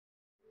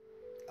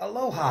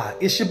Aloha,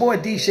 it's your boy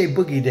D-Shay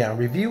Boogie Down,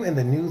 Review in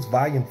the News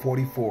Volume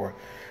 44.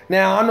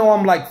 Now, I know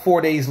I'm like 4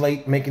 days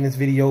late making this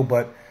video,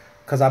 but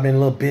because I've been a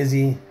little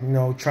busy,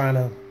 trying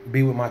to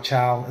be with my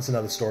child. It's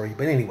another story.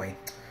 But anyway,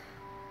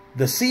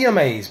 the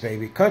CMAs,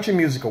 baby, Country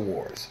Music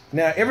Awards.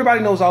 Now,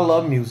 everybody knows I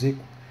love music,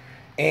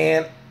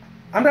 and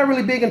I'm not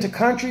really big into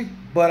country,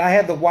 but I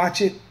had to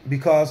watch it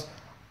because,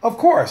 of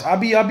course, I'd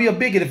be a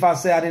bigot if I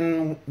said I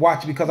didn't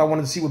watch it because I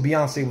wanted to see what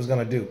Beyonce was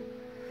going to do.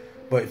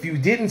 But if you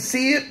didn't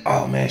see it,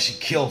 oh man, she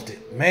killed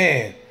it.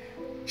 Man,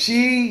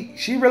 she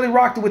really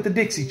rocked it with the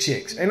Dixie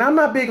Chicks. And I'm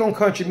not big on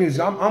country music.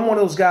 I'm one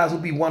of those guys who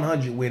be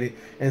 100 with it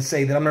and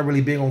say that I'm not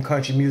really big on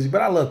country music,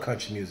 but I love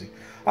country music.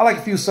 I like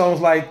a few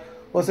songs like,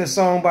 what's that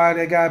song by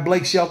that guy,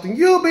 Blake Shelton?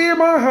 You be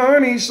my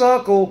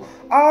honeysuckle,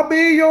 I'll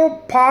be your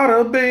pot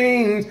of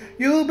beans.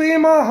 You be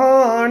my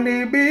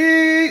honey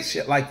bee.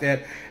 Shit like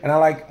that. And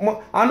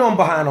I know I'm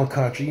behind on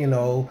country,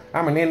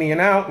 I'm an Indian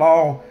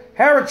outlaw.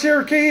 Harry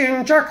Cherokee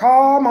and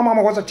Choctaw, my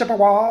mama was a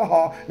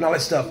Chippewa, and all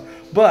that stuff.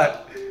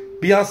 But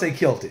Beyonce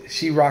killed it.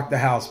 She rocked the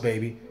house,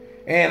 baby.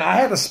 And I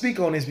had to speak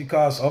on this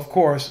because, of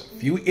course, a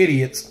few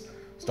idiots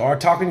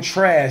started talking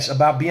trash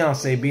about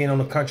Beyonce being on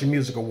the Country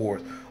Music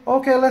Awards.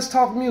 Okay, let's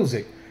talk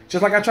music.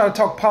 Just like I try to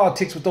talk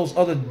politics with those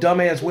other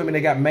dumbass women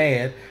that got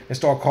mad and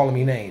started calling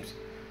me names.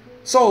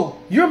 So,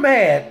 you're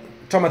mad,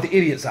 talking about the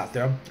idiots out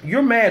there,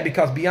 you're mad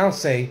because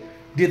Beyonce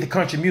did the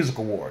Country Music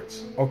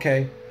Awards,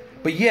 okay?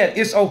 But yet,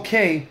 it's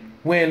okay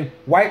when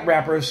white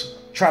rappers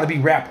try to be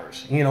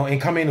rappers, and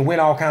come in and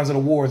win all kinds of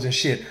awards and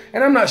shit.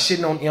 And I'm not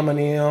shitting on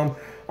Eminem.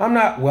 I'm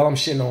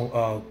shitting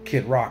on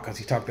Kid Rock because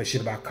he talked that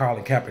shit about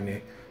Colin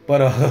Kaepernick.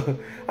 But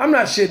I'm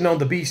not shitting on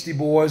the Beastie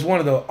Boys,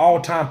 one of the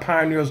all-time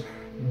pioneers,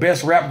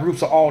 best rap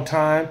groups of all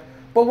time.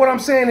 But what I'm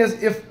saying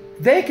is, if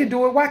they can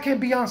do it, why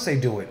can't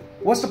Beyonce do it?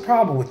 What's the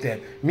problem with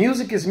that?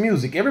 Music is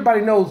music.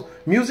 Everybody knows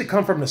music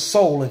comes from the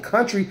soul, and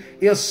country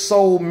is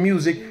soul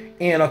music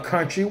in a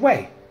country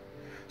way.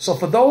 So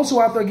for those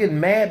who out there getting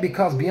mad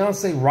because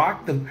Beyonce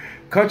rocked the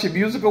Country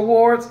Music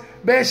Awards,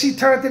 man, she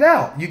turned it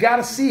out. You got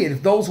to see it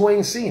if those who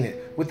ain't seen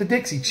it with the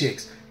Dixie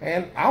Chicks.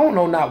 And I don't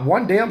know not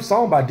one damn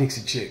song by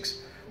Dixie Chicks,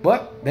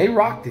 but they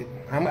rocked it.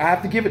 I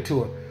have to give it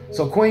to her.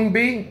 So Queen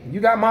B, you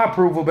got my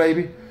approval,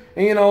 baby.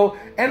 And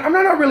and I'm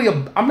not really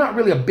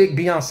a big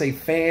Beyonce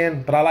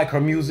fan, but I like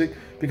her music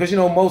because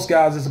most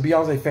guys is a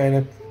Beyonce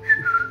fan,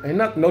 and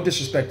no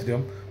disrespect to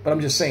them, but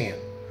I'm just saying.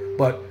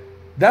 But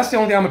that's the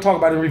only thing I'm going to talk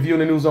about in Reviewing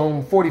the News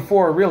on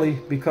 44, really,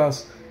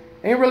 because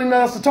ain't really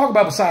nothing else to talk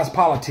about besides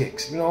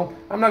politics. I'm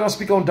not going to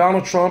speak on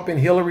Donald Trump and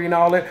Hillary and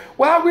all that.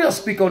 Well, I will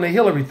speak on the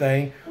Hillary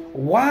thing.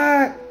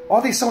 Why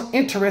are they so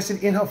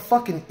interested in her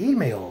fucking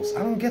emails? I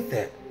don't get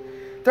that.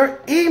 They're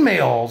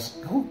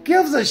emails. Who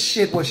gives a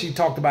shit what she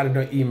talked about in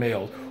her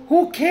emails?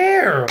 Who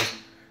cares?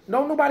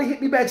 Nobody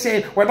hit me back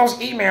saying, well, those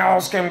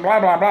emails can blah,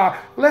 blah, blah.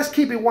 Let's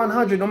keep it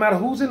 100. No matter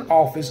who's in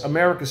office,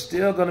 America's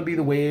still going to be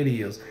the way it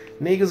is.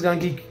 Niggas going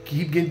to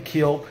keep getting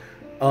killed.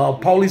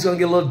 Police going to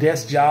get a little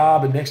desk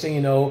job. And next thing you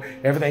know,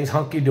 everything's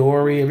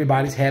hunky-dory.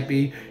 Everybody's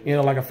happy,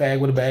 like a fag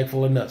with a bag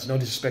full of nuts. No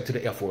disrespect to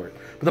the F word.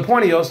 But the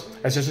point is,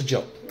 that's just a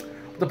joke.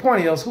 The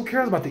point is, who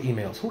cares about the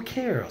emails? Who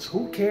cares?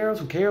 Who cares?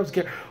 Who cares? Who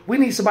cares? We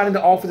need somebody in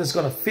the office that's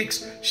going to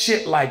fix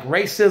shit like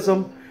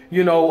racism,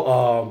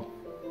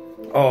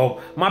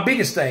 my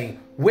biggest thing,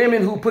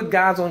 women who put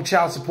guys on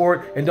child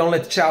support and don't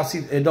let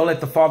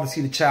the father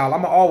see the child.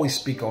 I'm gonna always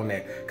speak on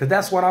that because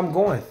that's what I'm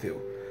going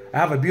through. I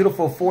have a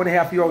beautiful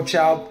 4.5-year-old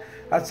child.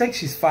 I think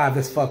she's 5.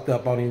 That's fucked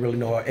up. I don't even really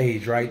know her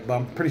age, right? But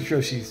I'm pretty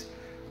sure she's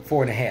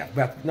 4.5.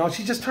 But no,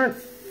 she just turned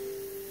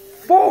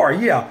 4.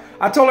 Yeah,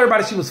 I told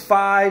everybody she was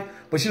 5,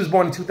 but she was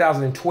born in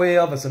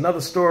 2012. That's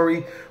another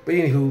story. But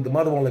anywho, the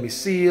mother won't let me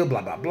see her.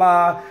 Blah blah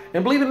blah.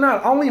 And believe it or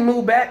not, I only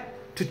moved back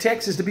to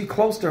Texas to be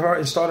close to her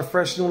and start a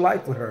fresh new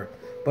life with her.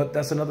 But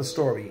that's another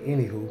story,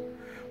 anywho.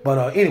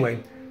 But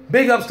anyway,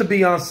 big ups to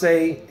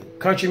Beyonce,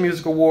 Country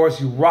Music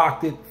Awards. You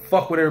rocked it.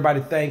 Fuck what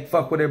everybody think.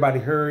 Fuck what everybody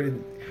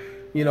heard.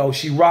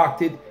 She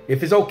rocked it.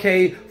 If it's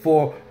okay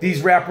for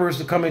these rappers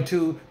to come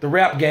into the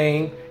rap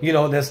game,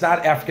 that's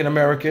not African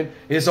American,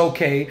 it's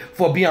okay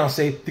for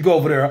Beyonce to go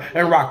over there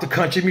and rock the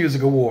Country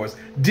Music Awards.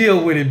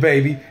 Deal with it,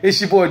 baby.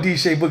 It's your boy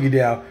D-Shay Boogie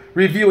Down,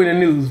 Reviewing the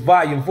News,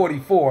 Volume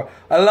 44.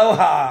 Aloha.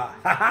 Ha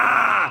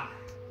ha.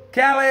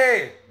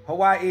 Cali.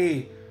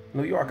 Hawaii.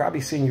 New York. I'll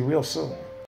be seeing you real soon.